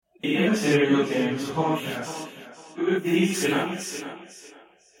The Immaterial Games Podcast with these guys.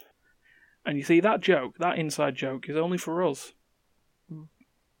 And you see, that joke, that inside joke, is only for us.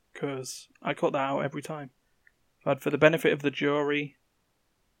 Because I cut that out every time. But for the benefit of the jury,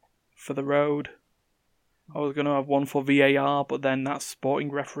 for the road, I was going to have one for VAR, but then that's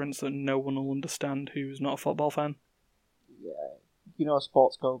sporting reference that no one will understand who's not a football fan. Yeah, you know,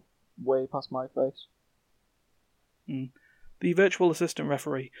 sports go way past my face. The virtual assistant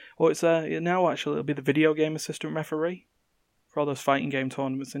referee. Well, it's now actually it'll be the video game assistant referee. For all those fighting game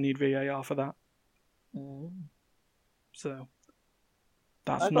tournaments, they need VAR for that. So,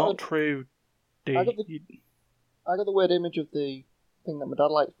 that's not true, D. I got the weird image of the thing that my dad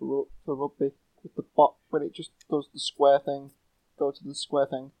likes for rugby, with the bot, when it just does the square thing, go to the square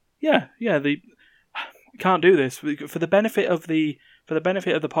thing. Yeah, can't do this. For the benefit of the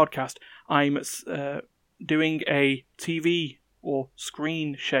podcast, I'm doing a TV or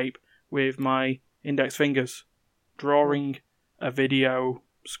screen shape with my index fingers, drawing a video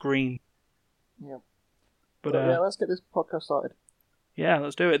screen. Yeah. But yeah, let's get this podcast started. Yeah,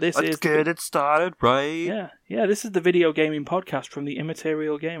 let's do it. Let's get it started, right? Yeah. This is the video gaming podcast from the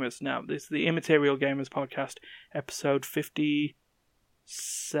Immaterial Gamers. Now, this is the Immaterial Gamers podcast, episode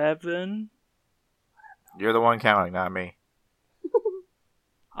 57. You're the one counting, not me.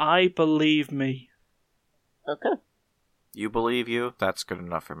 I believe me. Okay. You believe you? That's good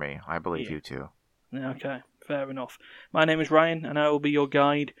enough for me. I believe you too. Okay, fair enough. My name is Ryan, and I will be your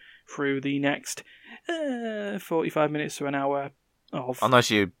guide through the next 45 minutes to an hour of Unless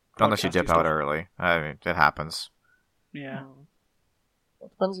you dip stuff. out early. I mean, it happens. Yeah. It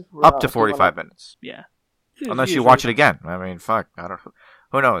depends if we're Up out to of 45 minutes. Yeah. Unless you watch it again. I mean, fuck. I don't.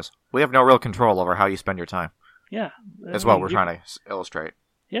 Who knows? We have no real control over how you spend your time. Yeah. That's what we're trying to illustrate.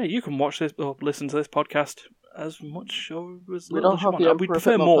 Yeah, you can watch this or listen to this podcast as much or as We little don't as you have the want. We Emperor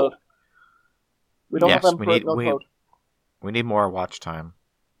prefer Hypno more. Code. We don't Yes, have we Emperor need- Hypno we- Code. We need more watch time.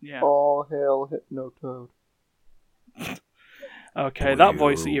 Yeah. All hail Hypnotoad. Okay, that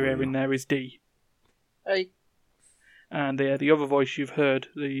voice that you're hearing there is D. Hey. And the other voice you've heard,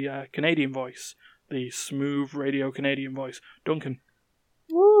 the Canadian voice, the smooth radio Canadian voice, Duncan.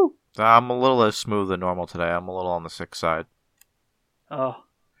 Woo! I'm a little less smooth than normal today. I'm a little on the sick side. Oh.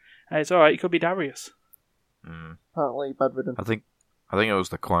 Hey, it's alright, it could be Darius. Apparently bedridden. I think it was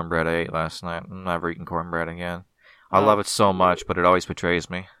the cornbread I ate last night. I'm never eating cornbread again. I love it so much, but it always betrays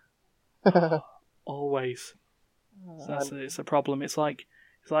me. Always. So it's a problem. It's like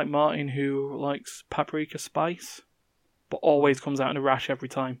Martin, who likes paprika spice, but always comes out in a rash every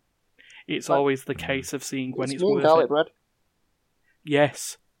time. It's always the case of seeing when it's me and worth garlic it. bread.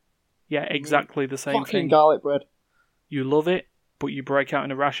 Yes. Yeah, exactly the same Fucking thing. garlic bread. You love it, but you break out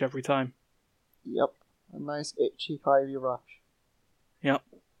in a rash every time. Yep. A nice itchy hivey rash. Yep.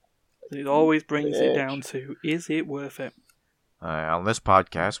 It always brings it Itch. down to, is it worth it? On this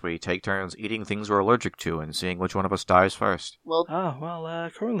podcast, we take turns eating things we're allergic to and seeing which one of us dies first. Well,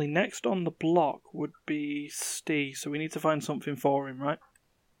 Currently next on the block would be Steve, so we need to find something for him, right?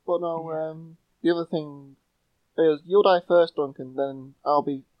 but no, the other thing is you'll die first, Duncan, then I'll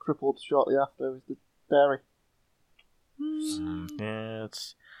be crippled shortly after with the dairy. Yeah,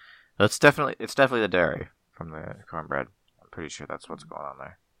 it's definitely the dairy from the cornbread. I'm pretty sure that's what's going on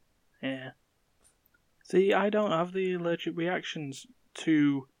there. Yeah. See, I don't have the allergic reactions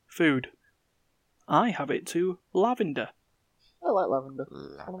to food. I have it to lavender. I like lavender.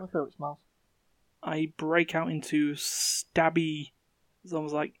 One of my favourite smells. I break out into stabby, it's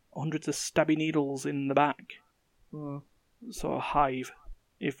almost like hundreds of stabby needles in the back. Sort of hive.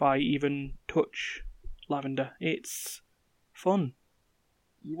 If I even touch lavender, it's fun.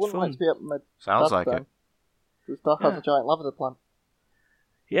 You wouldn't fun. like to be at my Sounds dad's like then, it. His dad has a giant lavender plant.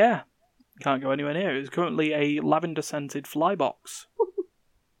 Yeah. Can't go anywhere near it. It's currently a lavender-scented fly box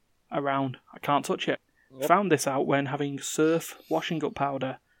around. I can't touch it. Yep. Found this out when having surf washing up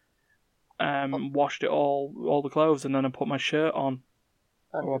powder. Washed it all the clothes, and then I put my shirt on.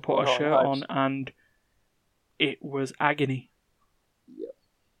 And Or I you put a it shirt hives. on, and it was agony. Yep.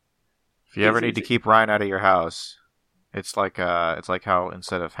 If you ever need to keep Ryan out of your house, it's like how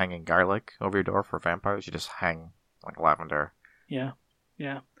instead of hanging garlic over your door for vampires, you just hang like lavender. Yeah.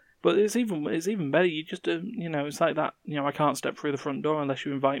 But it's even better. You just it's like that. I can't step through the front door unless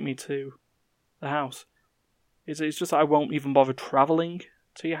you invite me to the house. It's just that I won't even bother traveling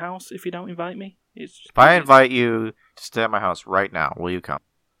to your house if you don't invite me. If I invite you to stay at my house right now, will you come?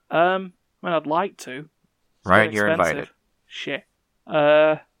 I'd like to. It's Ryan, very you're expensive. invited. Shit.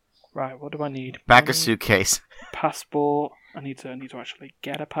 Right. What do I need? Pack a Money, suitcase. passport. I need to actually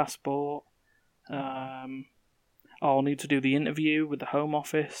get a passport. I'll need to do the interview with the Home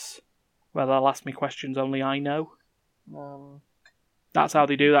Office, where they'll ask me questions only I know. That's how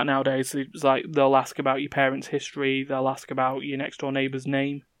they do that nowadays. It's like they'll ask about your parents' history, they'll ask about your next door neighbour's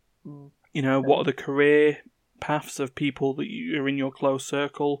name. You know, what are the career paths of people that are in your close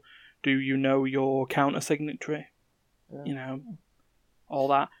circle? Do you know your counter signatory? You know, all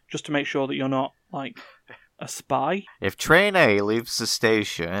that, just to make sure that you're not like a spy. If train A leaves the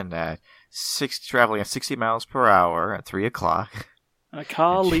station at traveling at 60 miles per hour at 3 o'clock, a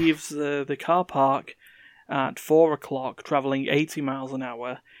car leaves the car park at 4 o'clock, travelling 80 miles an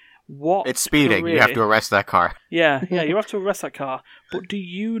hour. It's speeding. Career... You have to arrest that car. Yeah, you have to arrest that car. But do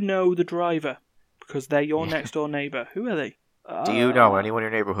you know the driver? Because they're your next door neighbour. Who are they? Do you know anyone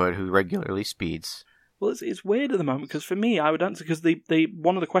in your neighbourhood who regularly speeds? Well, it's weird at the moment, because for me, I would answer, because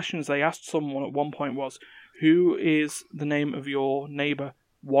one of the questions they asked someone at one point was, who is the name of your neighbour,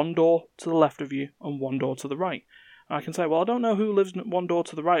 one door to the left of you and one door to the right? And I can say, well, I don't know who lives one door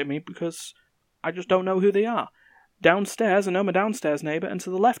to the right of me, because I just don't know who they are. Downstairs, I know my downstairs neighbour, and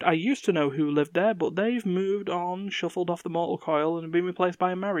to the left, I used to know who lived there, but they've moved on, shuffled off the mortal coil, and been replaced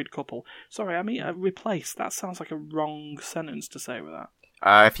by a married couple. Sorry, I mean, replaced. That sounds like a wrong sentence to say with that.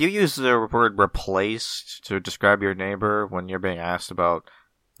 If you use the word replaced to describe your neighbor when you're being asked about,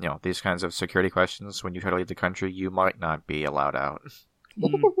 you know, these kinds of security questions when you try to leave the country, you might not be allowed out.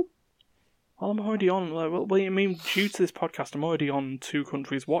 Well, I'm already on, well, I mean, due to this podcast, I'm already on 2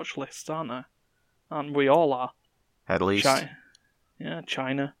 countries' watch lists, aren't I? And we all are. At least.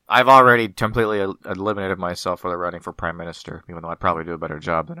 China. I've already completely eliminated myself for the running for Prime Minister, even though I'd probably do a better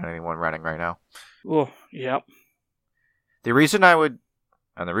job than anyone running right now. Oh, yep. The reason I would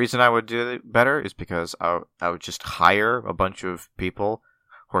do it better is because I would just hire a bunch of people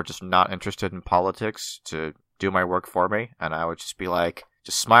who are just not interested in politics to do my work for me, and I would just be like,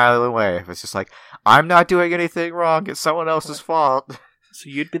 just smile and wave. It's just like, I'm not doing anything wrong, it's someone else's fault. So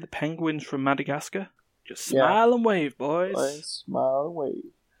you'd be the penguins from Madagascar? Just smile and wave, boys. Smile and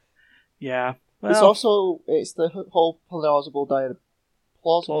wave. Yeah. Well, it's the whole plausible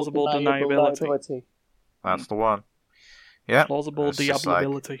deniability. That's the one. Yeah. Plausible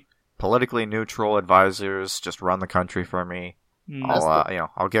diability. Like, politically neutral advisors just run the country for me.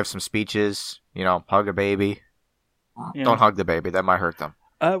 I'll give some speeches, hug a baby. Yeah. Don't hug the baby, that might hurt them.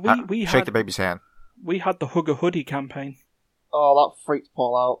 Shake the baby's hand. We had the Hug a Hoodie campaign. Oh, that freaked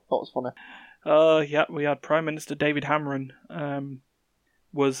Paul out. That was funny. Yeah, we had Prime Minister David Cameron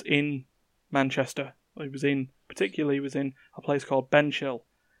was in Manchester. He was in a place called Benchill,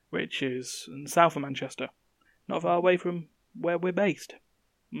 which is in the south of Manchester, not far away from where we're based,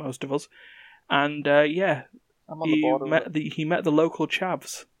 most of us. And I'm on the border. He met the local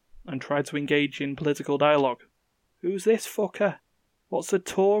chavs and tried to engage in political dialogue. Who's this fucker? What's a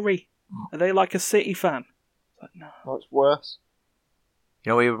Tory? Are they like a City fan? It's like, no. Oh, it's worse.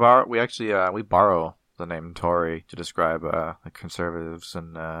 We borrow the name Tory to describe the conservatives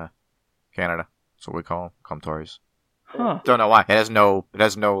in Canada. That's what we call them Tories. Huh. Don't know why. It has no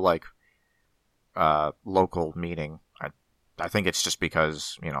local meaning. I think it's just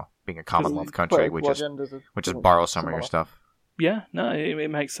because, being a Commonwealth country, we just borrow some of your stuff. Yeah, no, it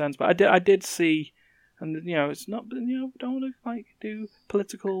makes sense. But I did see, and it's not, don't want to do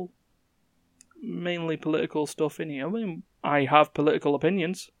mainly political stuff in here. I mean, I have political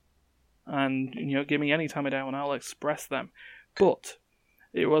opinions, and give me any time of day when I'll express them. But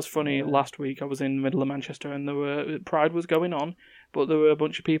it was funny. Last week I was in the middle of Manchester, and Pride was going on, but there were a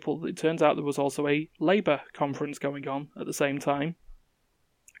bunch of people. It turns out there was also a Labour conference going on at the same time,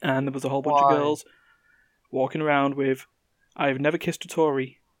 and there was a whole bunch of girls walking around with "I've never kissed a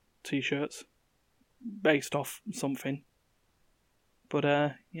Tory" t-shirts based off something.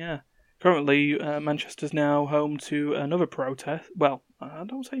 But currently Manchester's now home to another protest. Well, I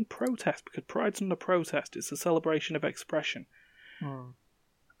don't say protest because Pride's not a protest; it's a celebration of expression.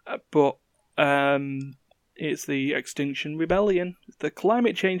 But it's the Extinction Rebellion. The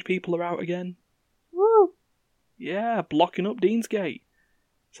climate change people are out again. Woo! Yeah, blocking up Deansgate.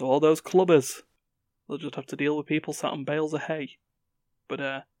 So all those clubbers, they'll just have to deal with people sat on bales of hay. But,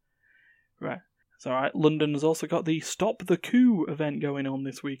 right. It's alright. London has also got the Stop the Coup event going on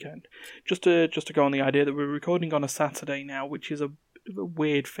this weekend. Just to go on the idea that we're recording on a Saturday now, which is a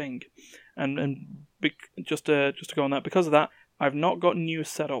weird thing. And just to go on that, because of that, I've not got news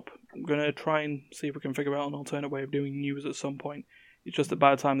set up. I'm going to try and see if we can figure out an alternate way of doing news at some point. It's just that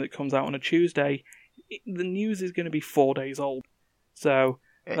by the time that it comes out on a Tuesday, the news is going to be 4 days old. So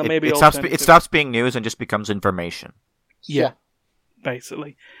it stops being news and just becomes information. Yeah,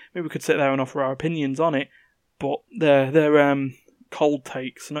 basically. Maybe we could sit there and offer our opinions on it, but they're cold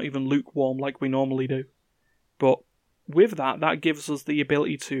takes, not even lukewarm like we normally do. But with that gives us the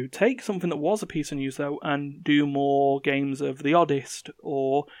ability to take something that was a piece of news, though, and do more games of the oddest,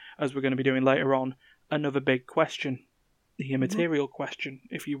 or, as we're going to be doing later on, another big question. The immaterial question,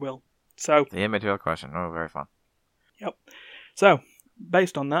 if you will. So The immaterial question. Oh, very fun. Yep. So,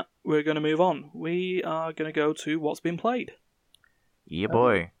 based on that, we're going to move on. We are going to go to what's been played. Yeah,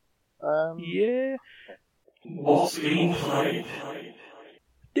 boy. Yeah. What's being played?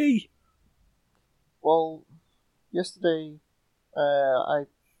 D. Well, yesterday I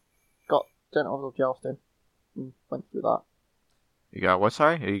got Genital Jousting and went through that. You got what,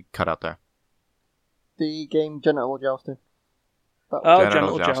 sorry? You cut out there. The game Genital Jousting. That Oh,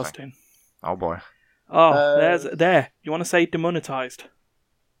 Genital genital jousting. jousting. Oh, boy. Oh, there. You want to say demonetized?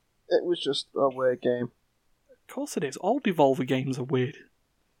 It was just a weird game. Of course it is. All Devolver games are weird.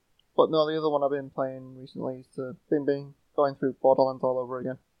 But no, the other one I've been playing recently is been going through Borderlands all over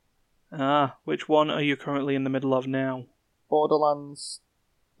again. Ah, which one are you currently in the middle of now? Borderlands,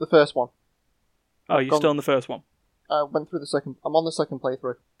 the first one. Oh, you're still in the first one? I went through the second. I'm on the second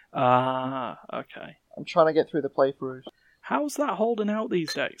playthrough. Ah, okay. I'm trying to get through the playthroughs. How's that holding out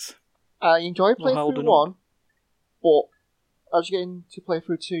these days? I enjoy Well, playthrough holding 1, but as you get into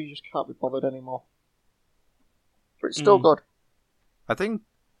playthrough 2, you just can't be bothered anymore. But it's still good. I think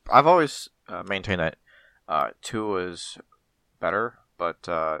I've always maintained that 2 is better, but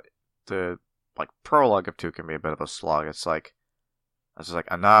the prologue of 2 can be a bit of a slog. It's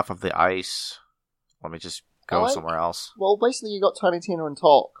just enough of the ice. Let me just go somewhere else. Well, basically, you got Tiny Tina and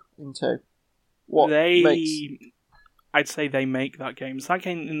Talk in 2. I'd say they make that game. It's that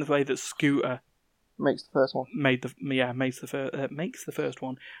game in the way that Scooter makes the first one. Makes the first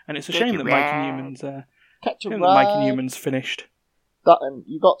one, and it's a shame that Mike and Newman's finished. That, and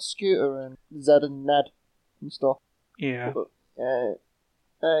you got Scooter and Zed and Ned and stuff. Yeah. But,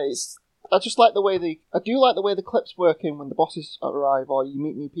 I just like the way I do like the way the clips work in when the bosses arrive or you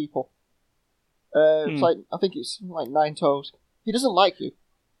meet new people. It's I think it's like Nine Toes. He doesn't like you.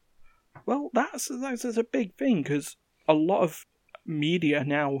 Well, that's a big thing, because a lot of media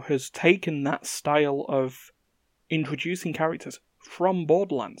now has taken that style of introducing characters from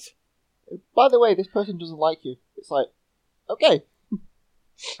Borderlands. By the way, this person doesn't like you. It's like, okay.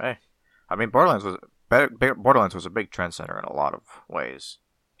 Hey, I mean, Borderlands was a big trendsetter in a lot of ways.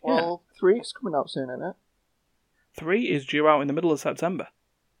 Well, 3 is coming out soon, isn't it? 3 is due out in the middle of September.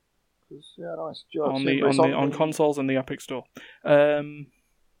 Yeah, no, it's due out on consoles and the Epic Store.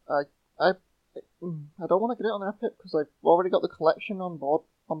 I don't want to get it on Epic because I've already got the collection on board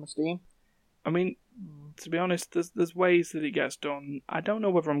on the Steam. I mean, to be honest, there's ways that it gets done. I don't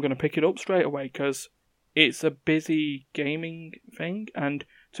know whether I'm going to pick it up straight away because it's a busy gaming thing, and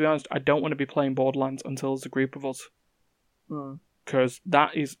to be honest, I don't want to be playing Borderlands until there's a group of us. Because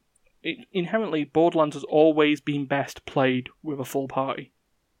that is... inherently, Borderlands has always been best played with a full party.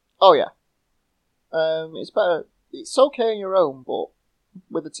 Oh, yeah. It's better... It's okay on your own, but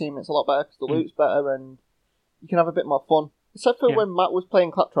with the team it's a lot better because the loot's better and you can have a bit more fun. Except for when Matt was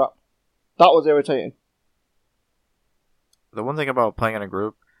playing Claptrap. That was irritating. The one thing about playing in a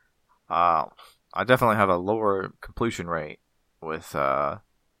group, I definitely have a lower completion rate with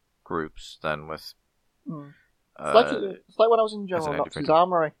groups than with... It's like when I was in General Knox's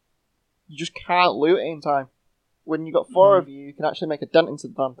Armory. You just can't loot it in time. When you got 4 of you, you can actually make a dent into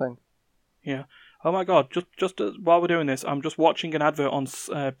the damn thing. Yeah. Oh my god, just while we're doing this, I'm just watching an advert on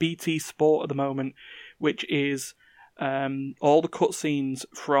BT Sport at the moment, which is all the cutscenes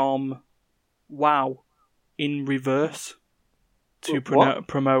from WoW in reverse to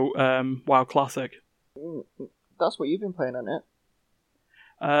promote WoW Classic. That's what you've been playing, isn't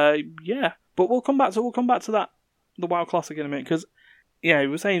it? Yeah, but we'll come back to that, the WoW Classic in a minute, because we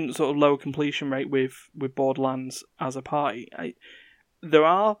were saying sort of lower completion rate with Borderlands as a party. There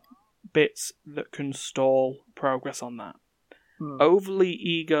are bits that can stall progress on that. Overly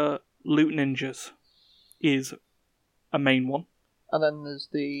eager loot ninjas is a main one. And then there's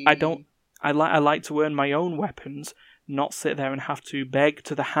the... I like to earn my own weapons, not sit there and have to beg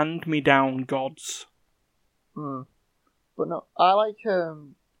to the hand-me-down gods. But no, I like...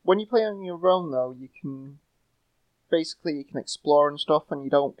 when you play on your own, though, you can explore and stuff, and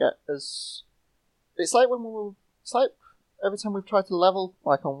you don't get as... It's like every time we've tried to level,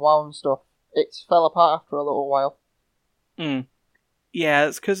 like on WoW and stuff, it's fell apart after a little while. Yeah,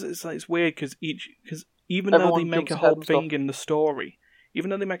 it's because it's weird because even though they make a whole thing in the story,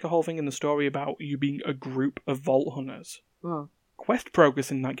 about you being a group of Vault Hunters, quest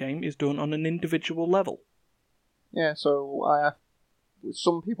progress in that game is done on an individual level. Yeah, so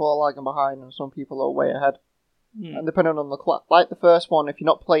some people are lagging behind and some people are way ahead. And depending on the like the first one, if you're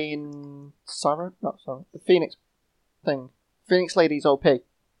not playing the Phoenix thing. Phoenix Lady's OP. The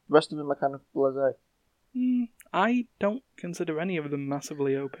rest of them are kind of blasé. I don't consider any of them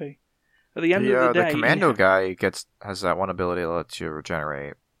massively OP. At the end of the day, the commando guy has that one ability that lets you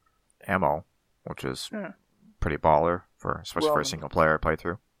regenerate ammo, which is pretty baller especially for a single player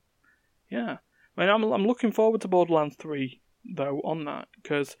playthrough. Yeah, I mean, I'm looking forward to Borderlands 3 though on that,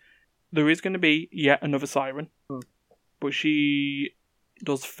 because there is going to be yet another siren, but she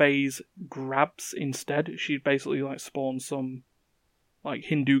does phase grabs instead. She basically like spawns some like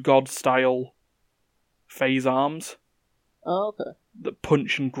Hindu god style phase arms. Oh, okay. That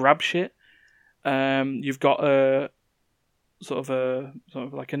punch and grab shit. You've got a sort of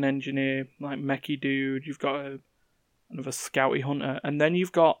like an engineer, like mechy dude. You've got another scouty hunter, and then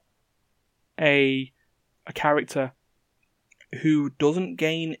you've got a character who doesn't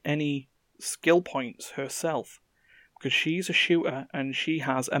gain any skill points herself because she's a shooter and she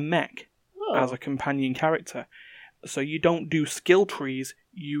has a mech as a companion character. So you don't do skill trees,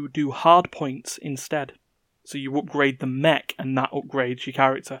 you do hard points instead. So you upgrade the mech and that upgrades your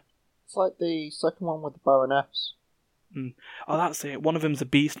character. It's like the second one with the Baroness. Oh, that's it. One of them's a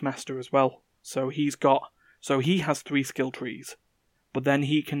Beastmaster as well. So he has 3 skill trees, but then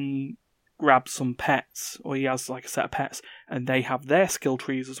he can grab some pets, or he has like a set of pets, and they have their skill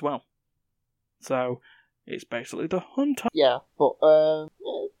trees as well. So it's basically the hunter. Yeah, but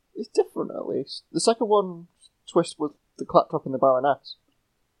it's different at least. The second one twist was the claptrap and the Baroness,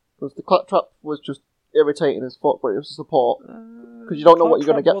 because the claptrap was just irritating as fuck, but it was a support because you don't know what you're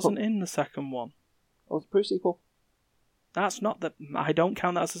going to get. Wasn't in the second one. Oh, it was a pre-sequel. That's not the. I don't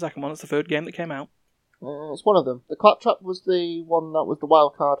count that as the second one. It's the third game that came out. It's one of them. The claptrap was the one that was the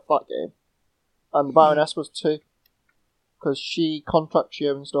wildcard flat game, and the Baroness was 2, because she contracts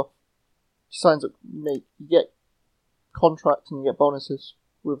you and stuff. She signs up. You get contracts and you get bonuses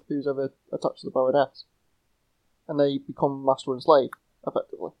with who's ever attached to the Baroness, and they become master and slave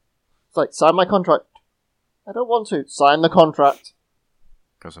effectively. It's like, sign my contract. I don't want to. Sign the contract.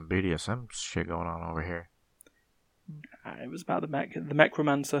 Got some BDSM shit going on over here. It was about the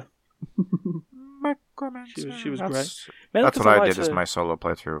Mechromancer. Mechromancer. She was great. That's what I did as my solo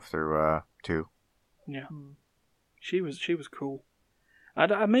playthrough through 2. Yeah. She was cool. I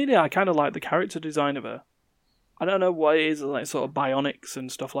kind of like the character design of her. I don't know what it is, like sort of bionics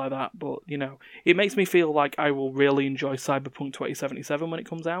and stuff like that, but, you know, it makes me feel like I will really enjoy Cyberpunk 2077 when it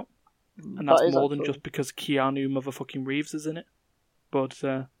comes out. And that's more than just because Keanu motherfucking Reeves is in it. But,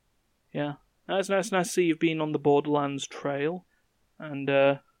 yeah. It's nice to see you've been on the Borderlands trail. And,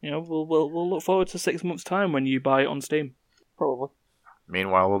 you know, we'll look forward to 6 months' time when you buy it on Steam. Probably.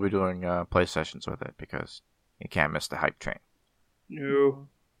 Meanwhile, we'll be doing play sessions with it, because you can't miss the hype train. No.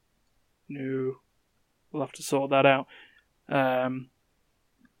 We'll have to sort that out.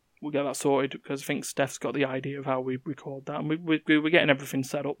 We'll get that sorted, because I think Steph's got the idea of how we record that, and we're getting everything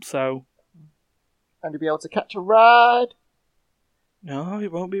set up, so... And you'll be able to catch a ride? No,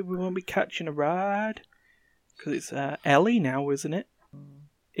 it won't be. We won't be catching a ride, because it's Ellie now, isn't it?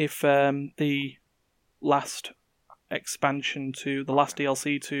 If the last expansion to the last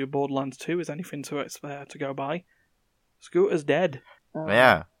DLC to Borderlands 2 is anything to go by, Scooter's dead.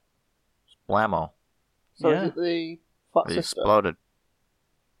 Yeah, blammo. So is it the fat He sister? exploded.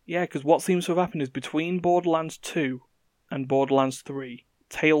 Yeah, because what seems to have happened is between Borderlands 2 and Borderlands 3,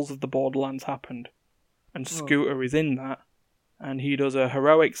 Tales of the Borderlands happened, and Scooter is in that, and he does a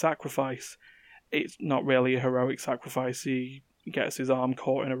heroic sacrifice. It's not really a heroic sacrifice. He gets his arm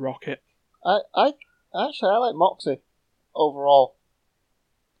caught in a rocket. I like Moxie overall.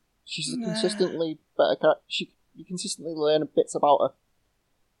 She's a consistently better character. You consistently learn bits about her.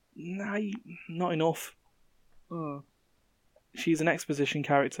 Nah, not enough. She's an exposition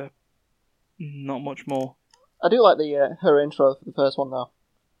character. Not much more. I do like the her intro for the first one though.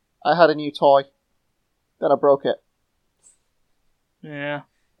 I had a new toy, then I broke it. Yeah,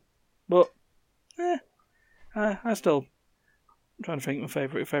 but I still. I'm trying to think. My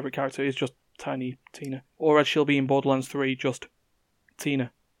favorite character is just Tiny Tina, or as she'll be in Borderlands 3, just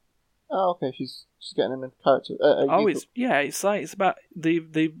Tina. Oh, okay. She's getting in a character. It's about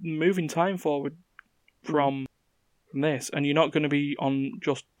the moving time forward from this, and you're not going to be on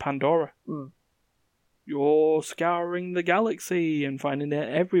just Pandora. You're scouring the galaxy and finding it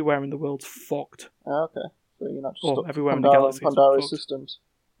everywhere in the world's fucked. Oh, okay. So you're not just stuck everywhere to in the galaxy. Pandora's systems.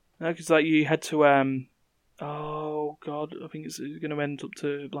 No, because like you head to oh god, I think it's going to end up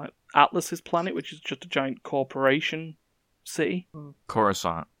to like Atlas's planet, which is just a giant corporation city.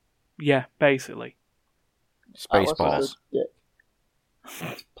 Coruscant. Yeah, basically. Spaceballs.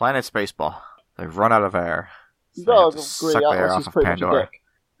 Planet Spaceball. They've run out of air. You So gotta have to agree, suck the air Atlas off is of pretty much a Pandora. dick.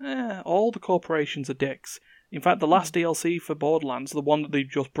 All the corporations are dicks, In fact, the last DLC for Borderlands, the one that they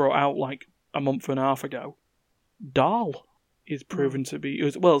just brought out like a month and a half ago, Dahl is proven to be...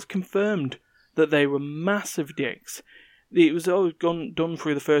 it's confirmed that they were massive dicks. It was always done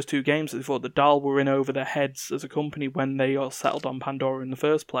through the first 2 games that they thought that Dahl were in over their heads as a company when they all settled on Pandora in the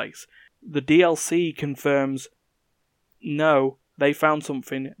first place. The DLC confirms, no, they found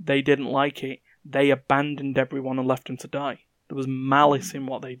something, they didn't like it, they abandoned everyone and left them to die. There was malice in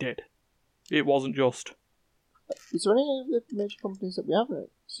what they did. It wasn't just... Is there any of the major companies that we haven't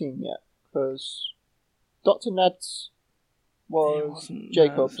seen yet? Because Dr. Ned's was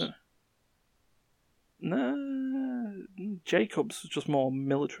Jacobs. No, Jacobs was just more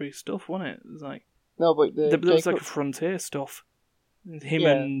military stuff, wasn't it? It was like... No, but there was like a Frontier stuff. Him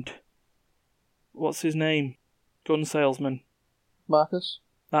and... What's his name? Gun salesman. Marcus?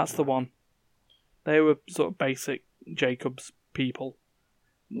 That's the one. They were sort of basic Jacobs people.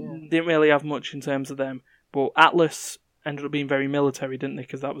 Yeah. Didn't really have much in terms of them. But Atlas ended up being very military, didn't they?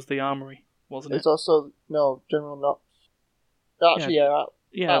 Because that was the armory, wasn't it? It's also... No, General Knox. Actually, yeah,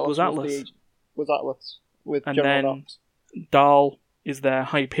 it was Atlas. Was Atlas with and General then Knox. Dahl is their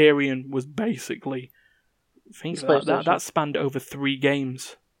Hyperion, was basically... Think of that. That spanned over 3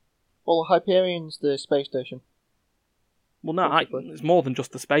 games. Well, Hyperion's the space station. Well, no, it's more than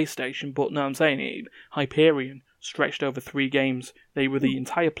just the space station, but no, I'm saying Hyperion stretched over 3 games. They were the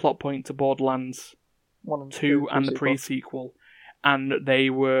entire plot point to Borderlands 2 and the pre-sequel, and they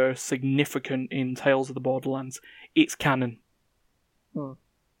were significant in Tales of the Borderlands. It's canon.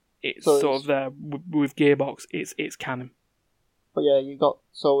 It's sort of there with Gearbox. It's canon. But yeah, you got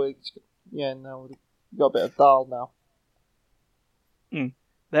now you got a bit of Dahl now.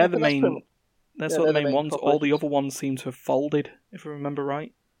 They're the main. They're sort of the main ones. All the other ones seem to have folded, if I remember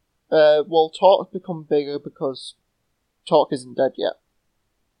right. Well, Talk has become bigger because Talk isn't dead yet,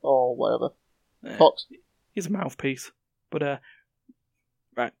 or whatever. Talk's... He's a mouthpiece, but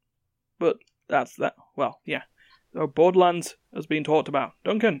right. But that's that. Well, yeah. So Borderlands has been talked about.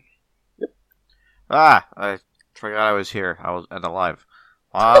 Duncan. Yep. I forgot I was here. I was alive.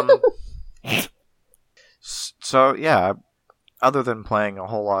 So yeah. Other than playing a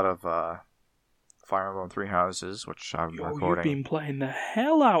whole lot of Fire Emblem Three Houses, which I'm recording. You've been playing the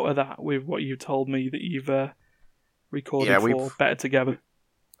hell out of that with what you told me that you've recorded for Better Together.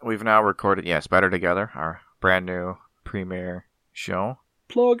 We've now recorded, yes, Better Together, our brand new premiere show.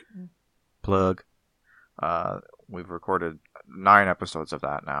 Plug. We've recorded 9 episodes of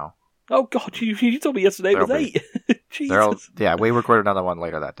that now. Oh God, you told me yesterday it was 8. Jesus. We recorded another one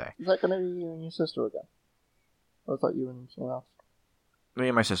later that day. Is that going to be you and your sister again? Or is that you and someone else? Me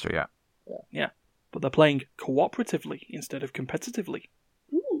and my sister, yeah. Yeah, but they're playing cooperatively instead of competitively.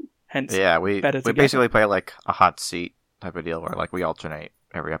 Ooh. Hence, we basically play like a hot seat type of deal where like we alternate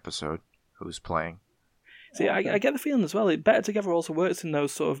every episode who's playing. See, I get the feeling as well. Better Together also works in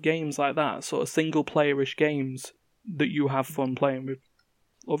those sort of games like that, sort of single player-ish games that you have fun playing with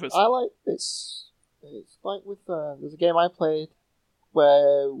others. I like it's like with there's a game I played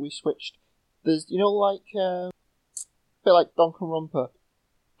where we switched. There's a bit like Danganronpa.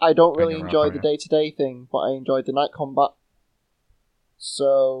 I don't really enjoy the day-to-day thing, but I enjoyed the night combat.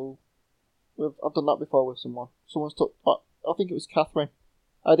 So I've done that before with someone. Someone's took. I think it was Catherine.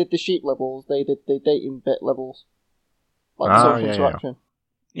 I did the sheep levels. They did the dating bit levels, like social interaction.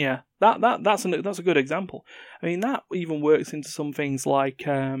 Yeah, that's a good example. I mean, that even works into some things like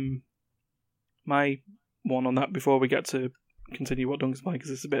my one on that before we get to continue what Duncan's playing,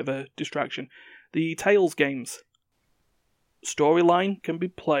 because it's a bit of a distraction. The Tales games. Storyline can be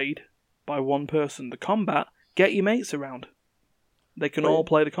played by one person. The combat, get your mates around. They can all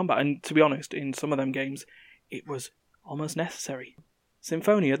play the combat. And to be honest, in some of them games, it was almost necessary.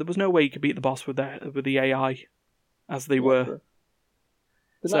 Symphonia, there was no way you could beat the boss with the AI as they were. True.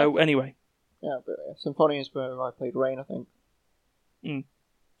 So, anyway. Yeah, but Symphonia is where I played Rain, I think.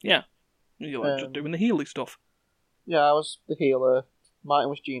 Yeah. You're just doing the healy stuff. Yeah, I was the healer. Martin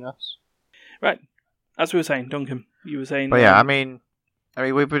was Genos. Right. As we were saying, Duncan, you were saying... But yeah, I mean,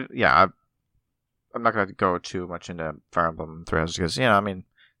 we've been... Yeah, I'm not going to go too much into Fire Emblem Three Houses because,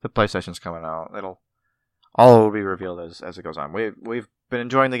 the PlayStation's coming out. All will be revealed as it goes on. We've been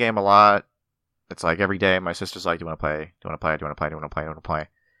enjoying the game a lot. It's like every day my sister's like, do you want to play? Do you want to play? Do you want to play? Do you want to play? Do you want to play?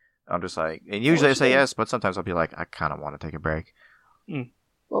 I'm just like... And usually I say yes, but sometimes I'll be like, I kind of want to take a break.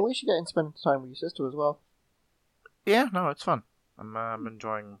 Well, at least you're getting to spend time with your sister as well. Yeah, no, it's fun. I'm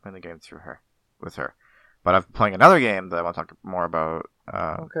enjoying playing the game with her. But I've been playing another game that I want to talk more about.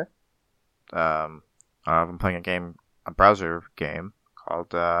 Okay. I've been playing a browser game called,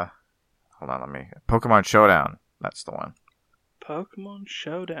 Pokemon Showdown. That's the one. Pokemon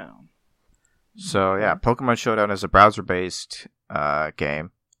Showdown. So yeah, Pokemon Showdown is a browser-based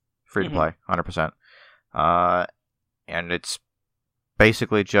game, free to play, 100%. And it's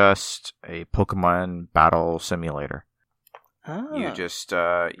basically just a Pokemon battle simulator. You just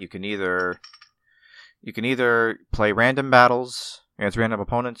you can either play random battles against random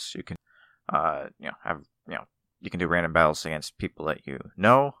opponents. You can you can do random battles against people that you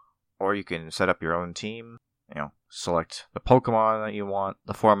know, or you can set up your own team. Select the Pokemon that you want,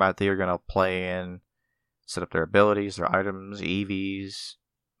 the format that you're gonna play in, set up their abilities, their items, EVs,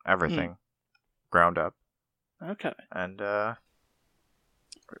 everything, ground up. Okay. And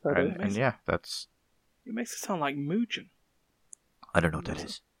Amazing. that's. It makes it sound like Mugen. I don't know what that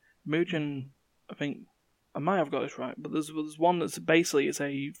is. Mugen, I think I might have got this right, but there's one that's basically it's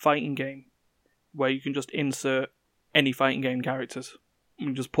a fighting game where you can just insert any fighting game characters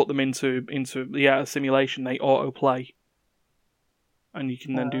and just put them into a simulation. They auto play, and you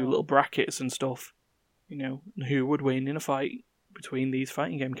can then do little brackets and stuff. Who would win in a fight between these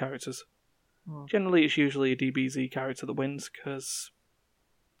fighting game characters. Generally, it's usually a DBZ character that wins because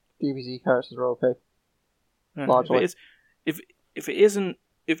DBZ characters are okay. Largely. If it isn't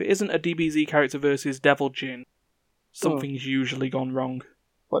a DBZ character versus Devil Jin, something's usually gone wrong.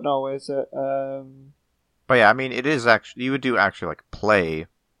 But no, is it? But yeah, I mean, it is actually you would do actually like play,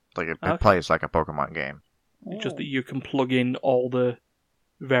 like it plays like a Pokemon game. It's just that you can plug in all the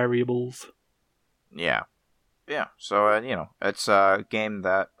variables. Yeah. So it's a game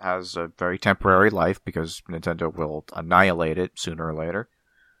that has a very temporary life because Nintendo will annihilate it sooner or later.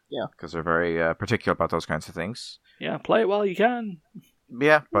 Yeah, because they're very particular about those kinds of things. Yeah, play it while you can.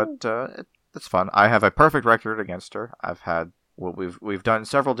 Yeah, but it's fun. I have a perfect record against her. We've done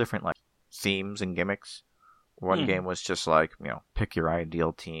several different like themes and gimmicks. One game was just like pick your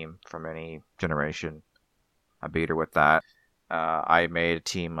ideal team from any generation. I beat her with that. I made a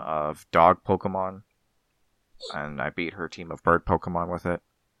team of dog Pokemon, and I beat her team of bird Pokemon with it.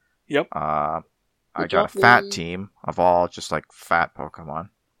 Yep. I got a fat team of all just like fat Pokemon.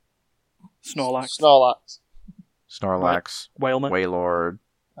 Snorlax, Wailmer, Wailord,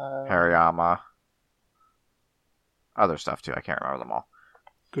 Hariyama, other stuff too. I can't remember them all.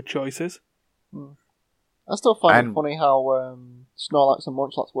 Good choices. I still find it funny how Snorlax and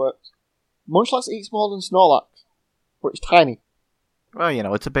Munchlax works. Munchlax eats more than Snorlax, but it's tiny.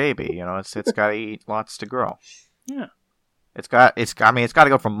 Well, it's a baby. It's got to eat lots to grow. Yeah. It's got to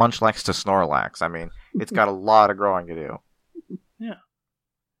go from Munchlax to Snorlax. I mean, it's got a lot of growing to do. Yeah.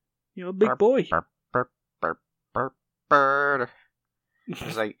 You're a big boy. Bird.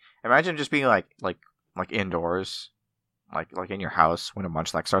 It's like, imagine just being like indoors, like in your house when a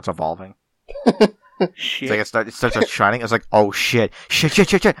Munchlax starts evolving. Shit. It's like it starts like shining. It's like, oh shit,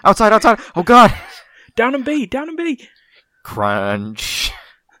 outside, oh god. Down and B. Crunch.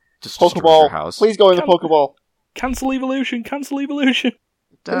 Just Pokeball. Your house. Please go in the Pokeball. Cancel evolution. Please go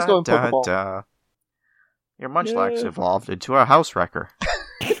in Pokeball. Your Munchlax evolved into a house wrecker.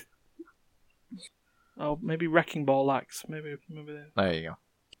 Oh, maybe Wrecking Ball Lax. Maybe There you go.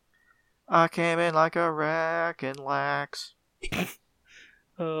 I came in like a wrecking lax.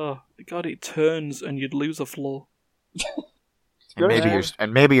 Oh god, it turns and you'd lose a floor.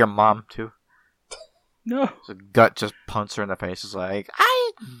 and maybe your mom too. No. So gut just punts her in the face. It's like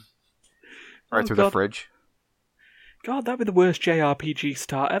right through the fridge. God, that'd be the worst JRPG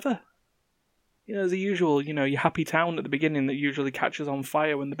start ever. The usual, your happy town at the beginning that usually catches on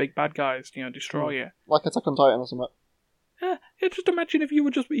fire when the big bad guys, destroy you. Like Attack on Titan or something. Yeah, just imagine if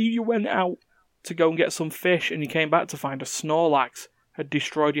you went out to go and get some fish and you came back to find a Snorlax had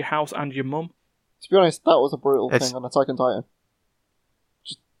destroyed your house and your mum. To be honest, that was a brutal thing on Attack on Titan.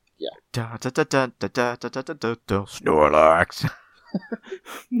 Snorlax.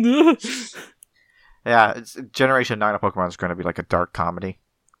 Yeah, Generation 9 of Pokemon is going to be like a dark comedy.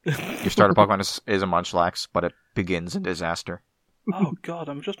 Your starter Pokemon is a Munchlax, but it begins in disaster. Oh god,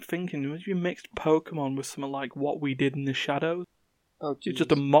 I'm just thinking, if you mixed Pokemon with something like What We Did in the Shadows, it's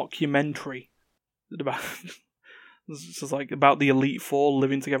just a mockumentary. It's just like about the Elite Four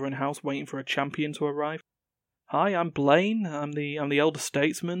living together in a house, waiting for a champion to arrive. Hi, I'm Blaine. I'm the elder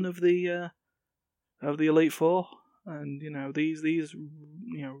statesman of the Elite Four, and these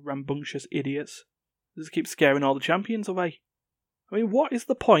rambunctious idiots just keep scaring all the champions away. I mean, what is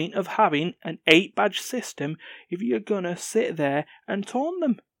the point of having an 8-badge system if you're gonna sit there and taunt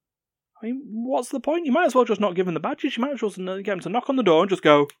them? I mean, what's the point? You might as well just not give them the badges. You might as well get them to knock on the door and just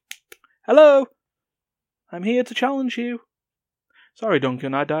go, "Hello, I'm here to challenge you." Sorry,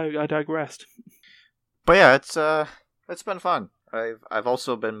 Duncan, I digressed. But yeah, it's been fun. I've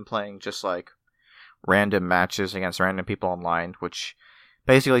also been playing just like random matches against random people online, which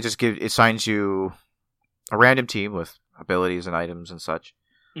basically just assigns you a random team with abilities and items and such.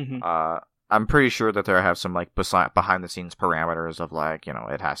 Mm-hmm. I'm pretty sure that there have some like behind the scenes parameters of like,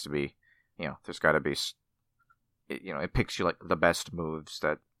 it has to be, there's got to be, it picks you like the best moves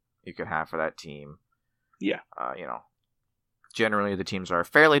that you could have for that team. Yeah. Generally the teams are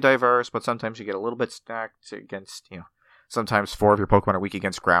fairly diverse, but sometimes you get a little bit stacked against, sometimes 4 of your Pokemon are weak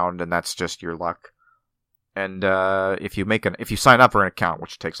against ground, and that's just your luck. And if you sign up for an account,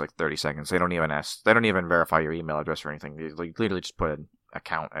 which takes like 30 seconds, they don't even verify your email address or anything. You literally just put an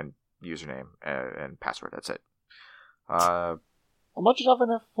account and username and password. That's it. Imagine having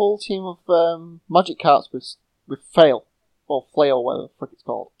a full team of magic cards with Fail or Flail, whatever the frick it's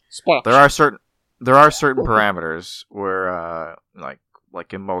called. Splash. There are certain parameters where like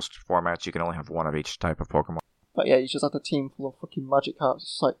in most formats you can only have one of each type of Pokemon. But yeah, you just had a team full of fucking magic cards.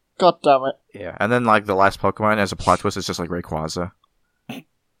 It's like, god damn it. Yeah, and then like the last Pokemon as a plot twist is just like Rayquaza.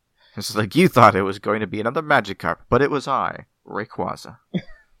 It's like, you thought it was going to be another Magikarp, but it was Rayquaza.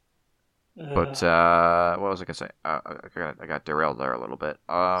 But what was I gonna say? I got derailed there a little bit.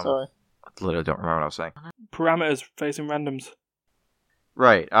 Sorry. I literally don't remember what I was saying. Parameters facing randoms.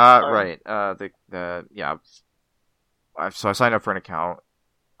 Right. Right. So I signed up for an account,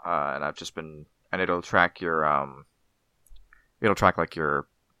 and I've just been, and it'll track your like your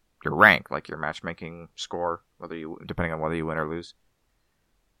rank, like your matchmaking score, depending on whether you win or lose.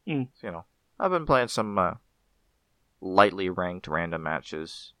 So, I've been playing some lightly ranked random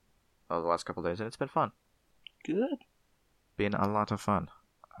matches over the last couple of days, and it's been fun. Good. Been a lot of fun.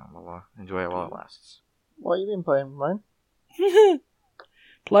 I'll enjoy it while it lasts. What have you been playing, Ryan?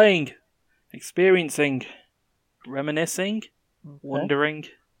 Playing, experiencing, reminiscing, wondering.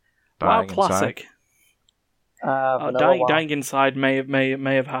 Dying WoW Classic. Dying inside may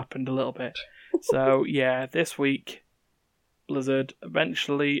have happened a little bit. So yeah, this week Blizzard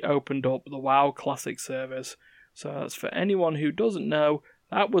eventually opened up the WoW Classic servers. So that's for anyone who doesn't know,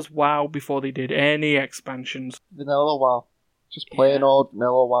 that was WoW before they did any expansions. Vanilla WoW. Just plain old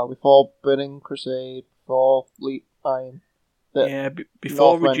vanilla WoW. Before Burning Crusade, before Fleet Iron.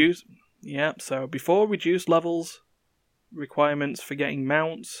 Before reduced. Yeah, so before reduced levels, requirements for getting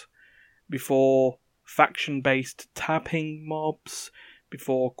mounts, before faction-based tapping mobs,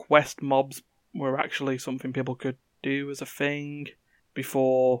 before quest mobs were actually something people could do as a thing,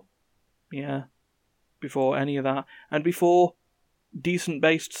 before any of that, and before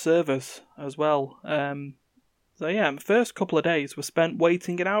decent-based servers as well. So yeah, the first couple of days were spent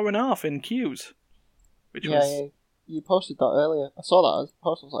waiting an hour and a half in queues. Yeah, you posted that earlier. I saw that as a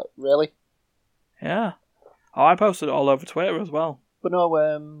post. I was like, really? Yeah. Oh, I posted it all over Twitter as well. But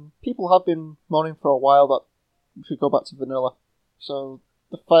no, people have been moaning for a while that we should go back to vanilla. So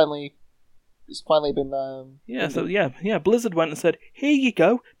it's finally been. Blizzard went and said, "Here you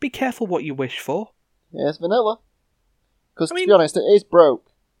go. Be careful what you wish for." Yeah, it's vanilla. Because to be honest, it is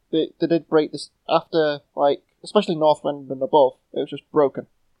broke. They did break this after, like, especially Northrend and above. It was just broken.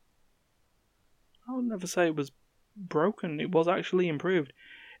 I would never say it was broken. It was actually improved.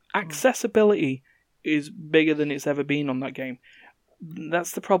 Accessibility is bigger than it's ever been on that game.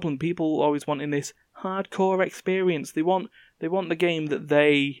 That's the problem. People always want in this hardcore experience. They want the game that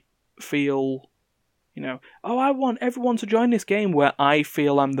they feel, I want everyone to join this game where I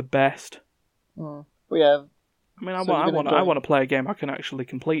feel I'm the best. But yeah. I mean, I want to play a game I can actually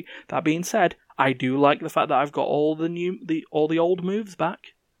complete. That being said, I do like the fact that I've got all the old moves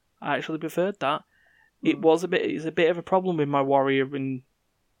back. I actually preferred that. It's a bit of a problem with my warrior in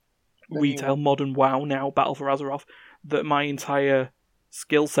retail modern WoW now, Battle for Azeroth, that my entire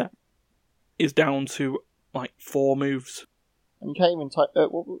skill set is down to like 4 moves. And you can't even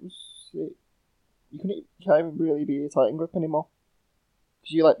you can't even really be a Titan Grip anymore.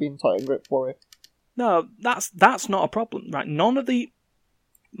 Because you like being Titan Grip warrior. No, that's not a problem, right? None of the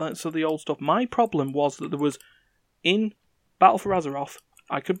old stuff. My problem was that there was in Battle for Azeroth,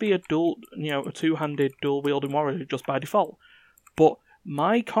 I could be a two-handed dual-wielding warrior just by default, but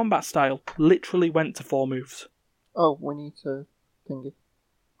my combat style literally went to 4 moves. Oh, we need to thingy.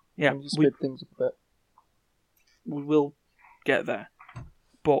 Yeah, we speed things up a bit. We will get there,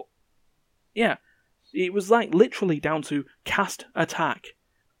 but yeah, it was like literally down to cast attack.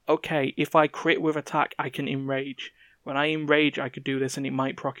 Okay, if I crit with attack, I can enrage. When I enrage, I could do this and it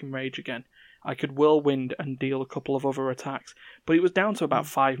might proc enrage again. I could whirlwind and deal a couple of other attacks. But it was down to about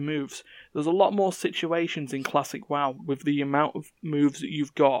 5 moves. There's a lot more situations in Classic WoW with the amount of moves that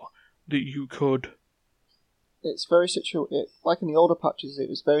you've got that you could. It's very like in the older patches, it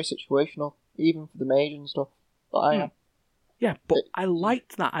was very situational, even for the mage and stuff. But Yeah, but I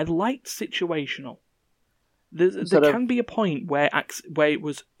liked that. I liked situational. There can be a point where it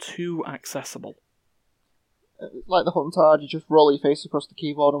was too accessible. Like the Huntard, you just roll your face across the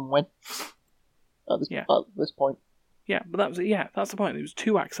keyboard and win. At this point. Yeah, but that's the point. It was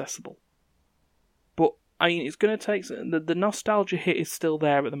too accessible. But I mean, it's going to take the nostalgia hit is still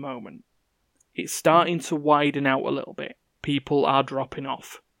there at the moment. It's starting to widen out a little bit. People are dropping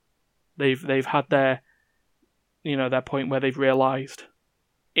off. They've had their point where they've realised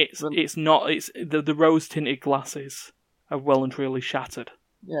the rose tinted glasses have well and truly shattered.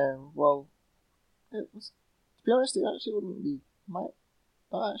 Yeah, well, it was. To be honest, it actually wouldn't be.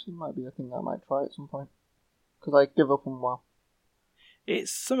 That actually might be a thing that I might try at some point. Because I give up on WoW.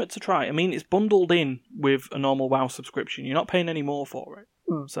 It's something to try. I mean, it's bundled in with a normal WoW subscription. You're not paying any more for it.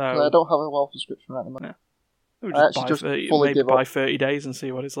 So I don't have a WoW subscription at the moment. Yeah. Buy 30 days and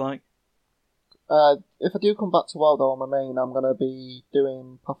see what it's like. If I do come back to WoW though on my main, I'm going to be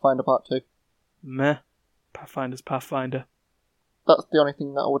doing Pathfinder Part 2. Meh. Pathfinder's Pathfinder. That's the only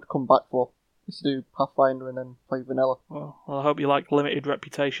thing that I would come back for. Is to do Pathfinder and then play vanilla. Well, I hope you like limited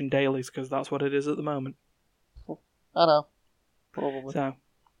reputation dailies, because that's what it is at the moment. I know. Probably. So,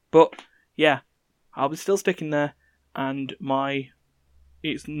 but, yeah, I'll be still sticking there, and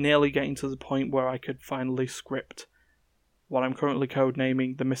it's nearly getting to the point where I could finally script what I'm currently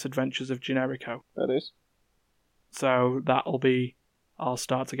codenaming The Misadventures of Generico. That is. So I'll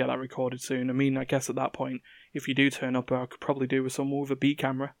start to get that recorded soon. I mean, I guess at that point, if you do turn up, I could probably do with someone with a B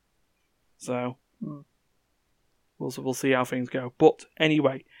camera. So, we'll see how things go. But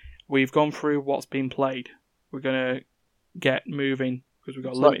anyway, we've gone through what's been played. We're going to get moving, because we've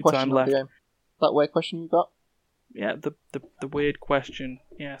got limited time left. That weird question you got? Yeah, the weird question,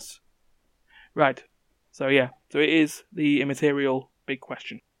 yes. Right, so it is the Immaterial big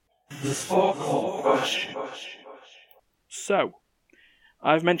question. The Sport question. So,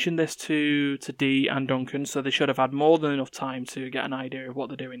 I've mentioned this to Dee and Duncan, so they should have had more than enough time to get an idea of what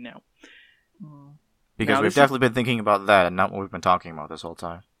they're doing now. Because we've definitely been thinking about that and not what we've been talking about this whole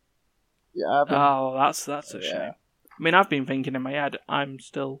time. Yeah. That's a shame. I mean, I've been thinking in my head, I'm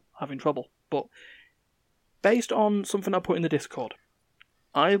still having trouble. But based on something I put in the Discord,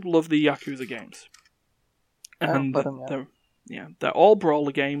 I love the Yakuza games. And they're all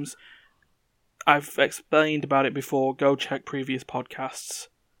brawler games. I've explained about it before. Go check previous podcasts.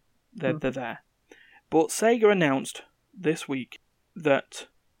 They're there. But Sega announced last week,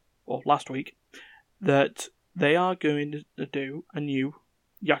 that they are going to do a new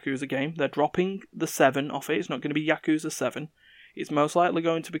Yakuza game. They're dropping the 7 off it. It's not going to be Yakuza 7. It's most likely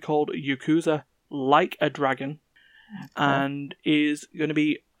going to be called Yakuza Like a Dragon, and is going to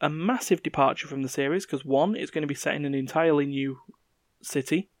be a massive departure from the series, because one, it's going to be set in an entirely new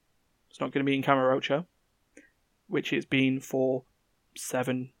city. It's not going to be in Kamurocho, which it's been for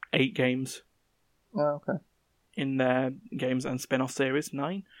 7, 8 games. Oh, okay. In their games and spin-off series,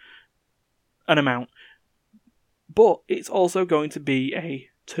 9. An amount. But it's also going to be a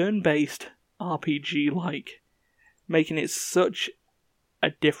turn-based RPG-like, making it such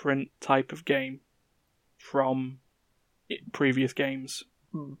a different type of game from previous games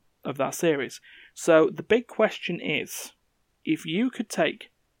of that series. So the big question is, if you could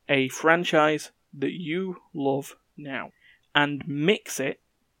take a franchise that you love now and mix it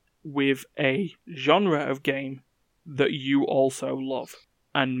with a genre of game that you also love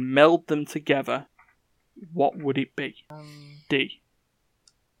and meld them together, what would it be? D.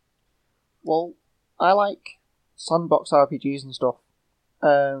 Well, I like sandbox RPGs and stuff.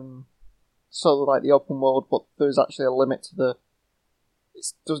 So like the open world, but there's actually a limit to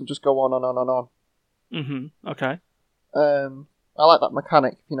it doesn't just go on and on and on. Mm-hmm. Okay. I like that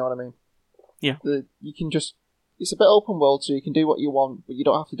mechanic, if you know what I mean. Yeah. You can just... It's a bit open world, so you can do what you want, but you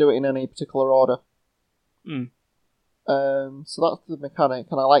don't have to do it in any particular order. So that's the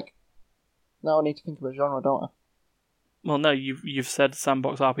mechanic, and I like... Now I need to think of a genre, don't I? Well, no, you've said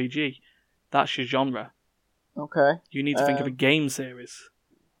sandbox RPG. That's your genre. Okay. You need to think of a game series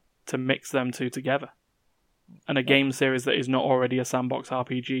to mix them two together, and a game series that is not already a sandbox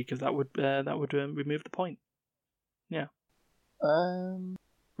RPG, because that would remove the point. Yeah.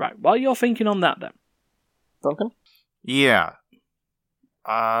 Right. While you're thinking on that, then, Duncan? Yeah.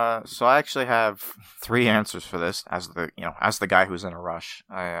 So I actually have 3 answers for this. As the guy who's in a rush,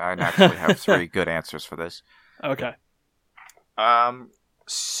 I naturally have 3 good answers for this. Okay.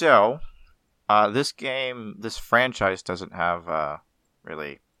 So, this franchise doesn't have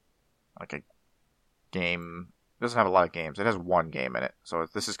really like a game. It doesn't have a lot of games. It has 1 game in it, so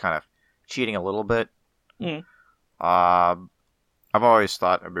this is kind of cheating a little bit. I've always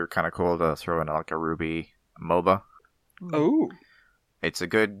thought it'd be kind of cool to throw in like a Ruby MOBA. Oh. It's a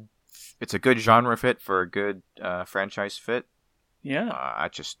good it's a good genre fit for a good franchise fit. Yeah. I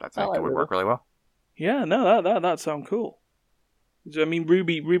think like it would Ruby. work really well. Yeah, no, that sounds cool. I mean,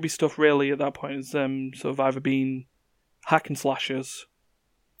 Ruby stuff really at that point is sort of either been hack and slashers,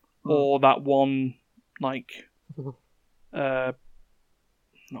 or that one like, not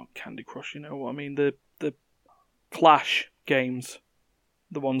Candy Crush. You know what I mean? The Clash games,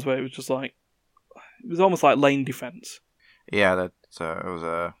 the ones where it was just like, it was almost like lane defense. Yeah, it was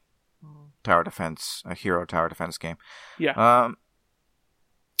a tower defense, a hero tower defense game. Yeah.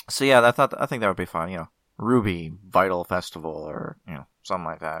 So yeah, I think that would be fun. You know, Ruby Vital Festival or something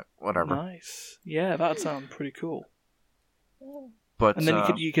like that. Whatever. Nice. Yeah, that sounds pretty cool. But and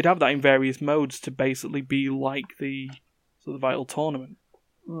then you could have that in various modes to basically be like the sort of Vital tournament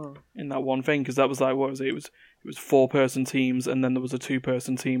in that one thing, because that was like, what was it? It was 4-person teams, and then there was a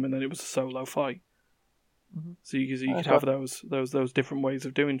 2-person team, and then it was a solo fight. Mm-hmm. So you could have those different ways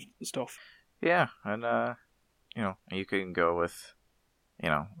of doing stuff. Yeah, and you can go with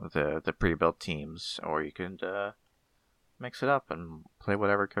the pre-built teams, or you can mix it up and play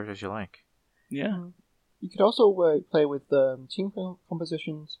whatever characters you like. Yeah. You could also play with team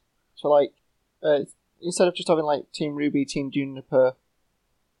compositions. So like, instead of just having like Team Ruby, Team Juniper,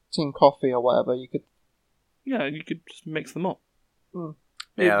 Team Coffee, or whatever, you could. Yeah, you could just mix them up.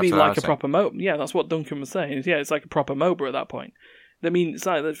 Yeah, It'd be like a proper MOBA. Yeah, that's what Duncan was saying. Yeah, it's like a proper MOBA at that point. I mean, it's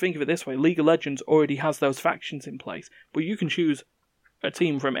like, think of it this way: League of Legends already has those factions in place, but you can choose a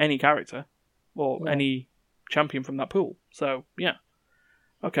team from any character or any champion from that pool. So yeah,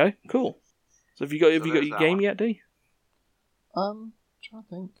 okay, cool. So have you got your game yet, D? Trying to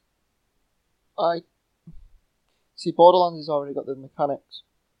think. I see Borderlands has already got the mechanics,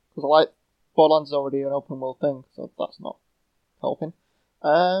 because I like Borderlands is already an open world thing, so that's not helping.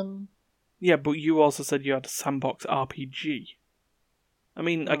 Yeah, but you also said you had a sandbox RPG. I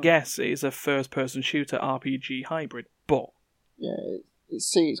mean, I guess it is a first-person shooter RPG hybrid, but yeah,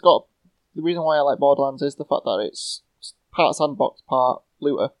 it's got the reason why I like Borderlands is the fact that it's part sandbox, part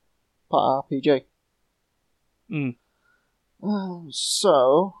looter, part RPG.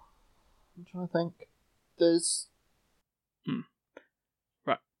 So I'm trying to think. There's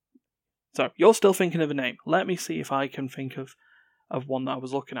right. So you're still thinking of a name. Let me see if I can think of one that I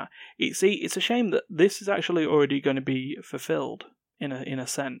was looking at. It's a shame that this is actually already going to be fulfilled in a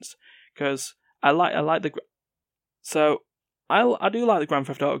sense, because I like the. So I do like the Grand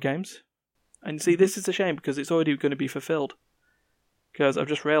Theft Auto games, and see, this is a shame because it's already going to be fulfilled. Because I've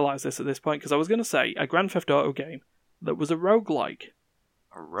just realised this at this point, because I was going to say a Grand Theft Auto game that was a roguelike.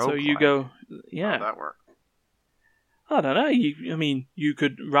 A roguelike? So you go, yeah. How would that work? I don't know. You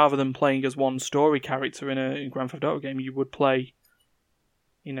could, rather than playing as one story character in a Grand Theft Auto game, you would play,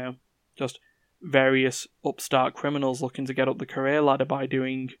 just various upstart criminals looking to get up the career ladder by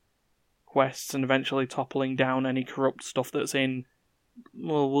doing quests and eventually toppling down any corrupt stuff that's in,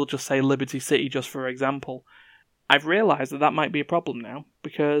 well, we'll just say Liberty City, just for example. I've realised that might be a problem now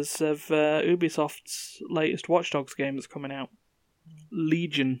because of Ubisoft's latest Watch Dogs game that's coming out,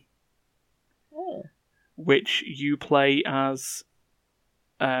 Legion, which you play as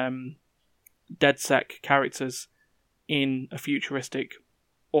DedSec characters in a futuristic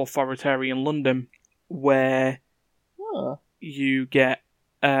authoritarian London, where you get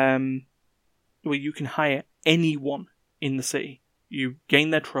where you can hire anyone in the city. You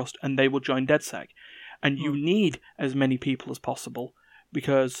gain their trust, and they will join DedSec. And you need as many people as possible,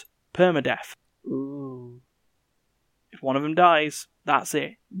 because permadeath. Ooh. If one of them dies, that's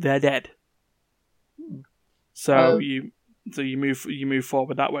it. They're dead. So you move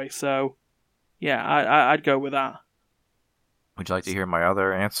forward that way. So yeah, I'd go with that. Would you like to hear my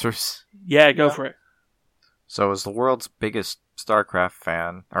other answers? Yeah, go for it. So as the world's biggest StarCraft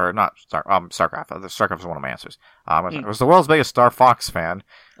fan, or not StarCraft, StarCraft is one of my answers. I was the world's biggest Star Fox fan,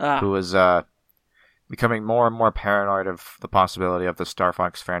 who was becoming more and more paranoid of the possibility of the Star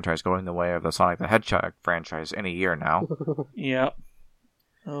Fox franchise going the way of the Sonic the Hedgehog franchise in a year now. Yep.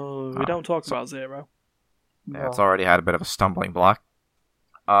 Oh, we don't talk about Zero. Yeah, it's already had a bit of a stumbling block.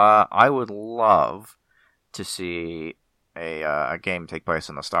 I would love to see a game take place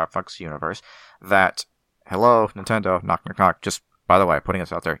in the Star Fox universe that, hello, Nintendo, knock, knock, knock, just, by the way, putting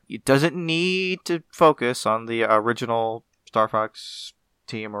this out there, it doesn't need to focus on the original Star Fox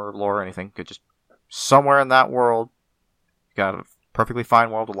team or lore or anything. Could just, somewhere in that world, you got a perfectly fine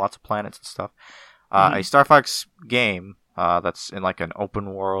world with lots of planets and stuff. A Star Fox game that's in like an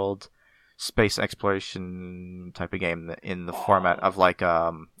open world space exploration type of game in the format of like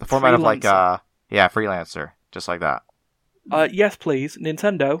Freelancer, just like that. Yes, please,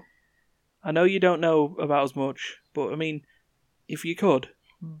 Nintendo. I know you don't know about as much, but I mean, if you could,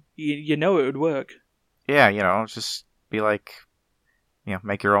 You know it would work. Yeah, just be like,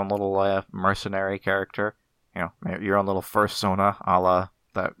 make your own little mercenary character. Your own little fursona, a la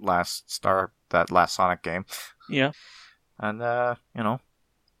that last Sonic game. Yeah. And have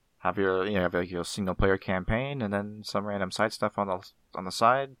your single player campaign, and then some random side stuff on the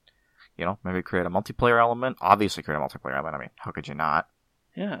side. Maybe create a multiplayer element. Obviously, create a multiplayer element. I mean, how could you not?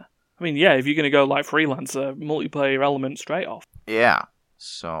 Yeah. I mean, yeah, if you're going to go like freelancer, multiplayer element straight off. Yeah.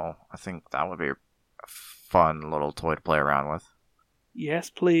 So I think that would be a fun little toy to play around with. Yes,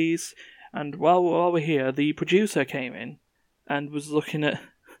 please. And while we're here, the producer came in and was looking at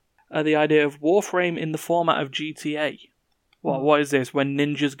the idea of Warframe in the format of GTA. Well, what is this? When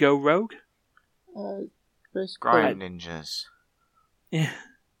ninjas go rogue? Grind ninjas. Yeah.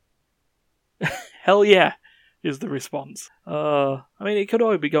 Hell yeah, is the response. I mean, it could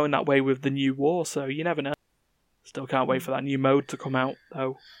always be going that way with the new war, so you never know. Still can't wait for that new mode to come out,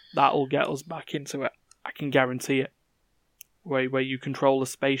 though. That'll get us back into it. I can guarantee it. Where you control a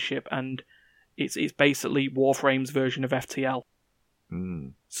spaceship, and it's basically Warframe's version of FTL.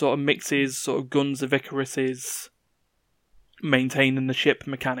 Sort of mixes sort of Guns of Icarus's maintaining the ship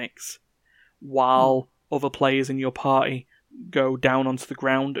mechanics, while other players in your party go down onto the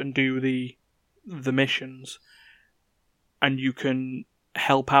ground and do the missions, and you can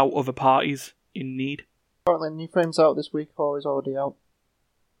help out other parties in need. Apparently, new frame's out this week, or is already out.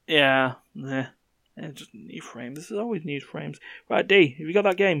 Yeah, just new frame. This is always new frames. Right, D, have you got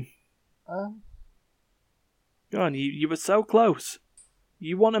that game? Go on, you were so close.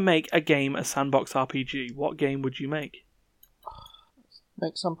 You want to make a game a sandbox RPG. What game would you make?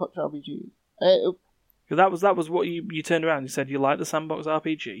 Make sandbox RPG. Because that was what you turned around. You said you like the sandbox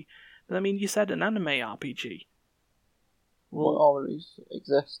RPG. But I mean, you said an anime RPG. Well, what already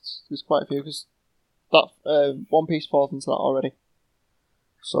exists. There's quite a few, because that One Piece falls into that already.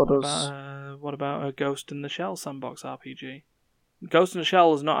 So what about a Ghost in the Shell sandbox RPG? Ghost in the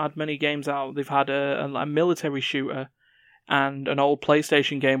Shell has not had many games out. They've had a military shooter and an old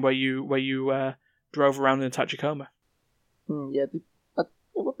PlayStation game where you drove around in a Tachikoma. Yeah, it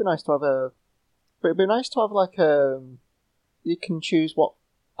would be nice to have but it'd be nice to have like you can choose what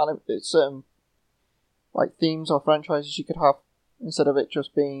certain like themes or franchises you could have, instead of it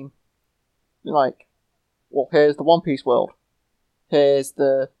just being like, well, here's the One Piece world. Here's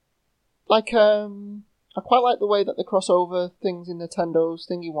the I quite like the way that they cross over things in Nintendo's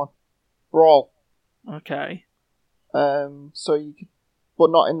thingy one, Brawl. Okay. So you could, but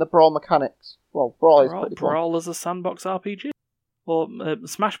not in the Brawl mechanics. Well, Brawl is pretty fun. Brawl as a sandbox RPG, or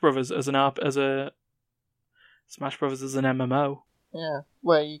Smash Brothers as an MMO. Yeah,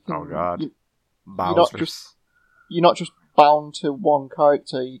 where you can. Oh God. You're not just bound to one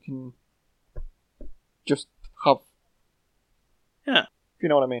character. You can just have. Yeah. If you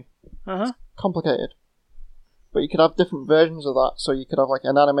know what I mean. It's complicated. But you could have different versions of that. So you could have like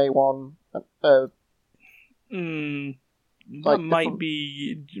an anime one. That might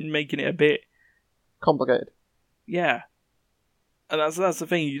be making it a bit complicated. Yeah. And that's the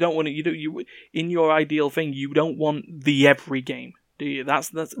thing. You don't want it. In your ideal thing, you don't want the every game, do you?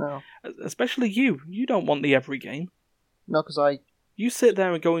 That's no. Especially you. You don't want the every game. No, because you sit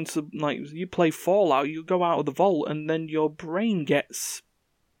there and go into you play Fallout. You go out of the vault, and then your brain gets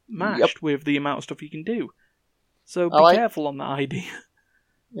mashed with the amount of stuff you can do. So be careful on that idea.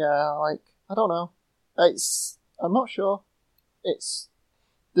 Yeah, I don't know. I'm not sure. There's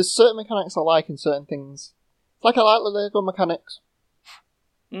certain mechanics I like and certain things. Like I like the Lego mechanics.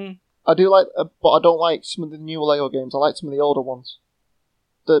 I do like, but I don't like some of the newer Lego games. I like some of the older ones.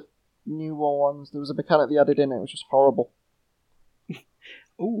 The newer ones, there was a mechanic they added in it, which was horrible.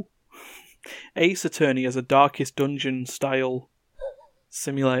 Ooh. Ace Attorney as a Darkest Dungeon style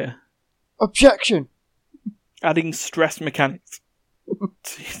simulator. Objection! Adding stress mechanics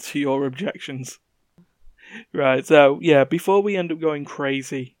to your objections. Right, so yeah, before we end up going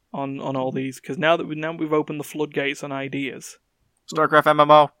crazy on all these, because now we've opened the floodgates on ideas.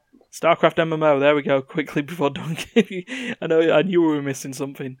 StarCraft MMO, there we go, quickly before Don gave you... I knew we were missing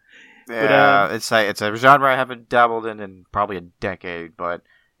something. Yeah, but, it's a genre I haven't dabbled in probably a decade, but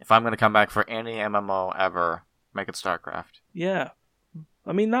if I'm going to come back for any MMO ever, make it StarCraft. Yeah.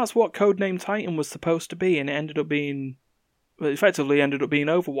 I mean, that's what Codename Titan was supposed to be, and it ended up being... Well, it effectively ended up being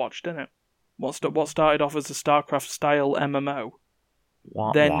Overwatch, didn't it? What started off as a StarCraft-style MMO,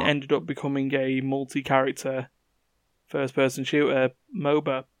 then ended up becoming a multi-character first-person shooter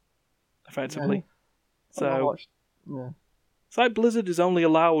MOBA, effectively. Yeah. It's like Blizzard is only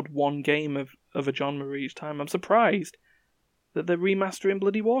allowed one game of a genre each time. I'm surprised that they're remastering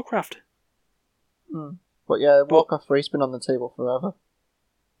bloody Warcraft. But yeah, Warcraft 3's been on the table forever.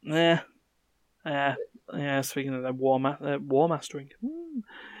 Yeah. Speaking of that war mastering.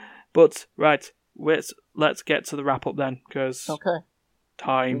 But right, let's get to the wrap up then, because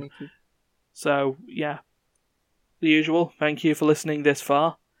time. So yeah, the usual. Thank you for listening this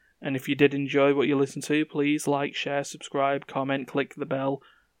far, and if you did enjoy what you listened to, please like, share, subscribe, comment, click the bell,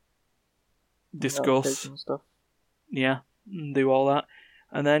 discuss, stuff. Yeah, do all that,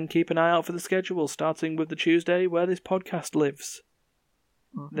 and then keep an eye out for the schedule, starting with the Tuesday where this podcast lives.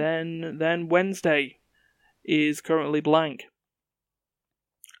 Mm-hmm. Then Wednesday is currently blank,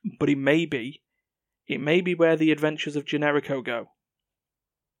 but it may be where the Adventures of Generico go.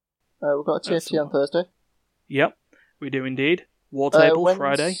 We've got a TFT on Thursday. Yep, we do indeed. War Table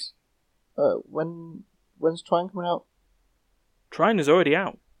Friday. When's Trine coming out? Trine is already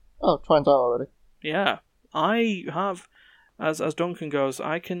out. Oh, Trine's out already. Yeah, I have, as Duncan goes,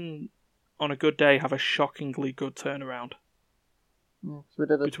 I can, on a good day, have a shockingly good turnaround. Yeah, so we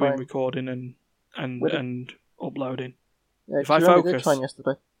did between recording and uploading. Yeah, if I focus. Did Trine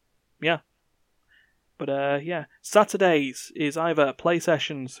yesterday. Yeah. But Saturdays is either play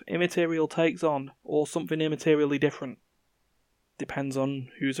sessions, Immaterial takes on, or something immaterially different. Depends on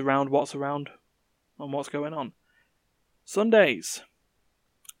who's around, what's around, and what's going on. Sundays.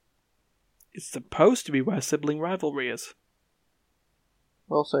 It's supposed to be where sibling rivalry is.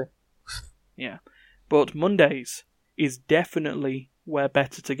 We'll see. Yeah. But Mondays is definitely where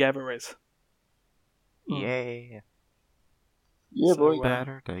Better Together is. Yeah. Yeah, boy.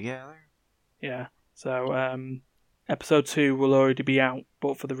 Better together. Yeah. So, episode 2 will already be out,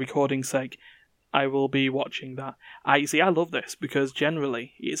 but for the recording's sake, I will be watching that. I love this, because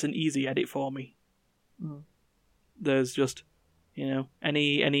generally, it's an easy edit for me. Mm. There's just,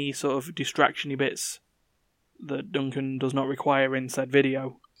 any sort of distraction-y bits that Duncan does not require in said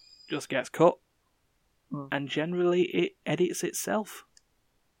video just gets cut. And generally it edits itself.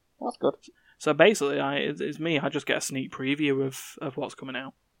 That's good. So basically, it's me. I just get a sneak preview of what's coming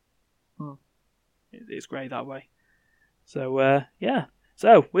out. It's great that way. So yeah.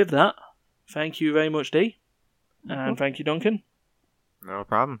 So with that, thank you very much, Dee, and thank you, Duncan. No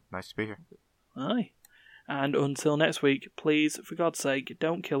problem. Nice to be here. Aye. And until next week, please, for God's sake,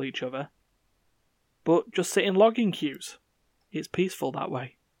 don't kill each other, but just sit in logging queues. It's peaceful that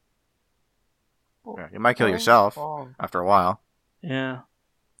way. Yeah, you might kill yourself after a while. Yeah.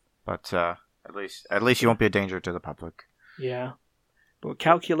 But at least you won't be a danger to the public. Yeah. But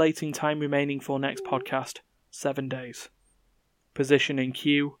calculating time remaining for next podcast, 7 days. Position in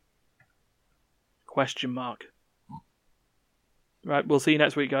queue, ? Right, we'll see you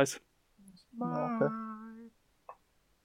next week, guys. Okay.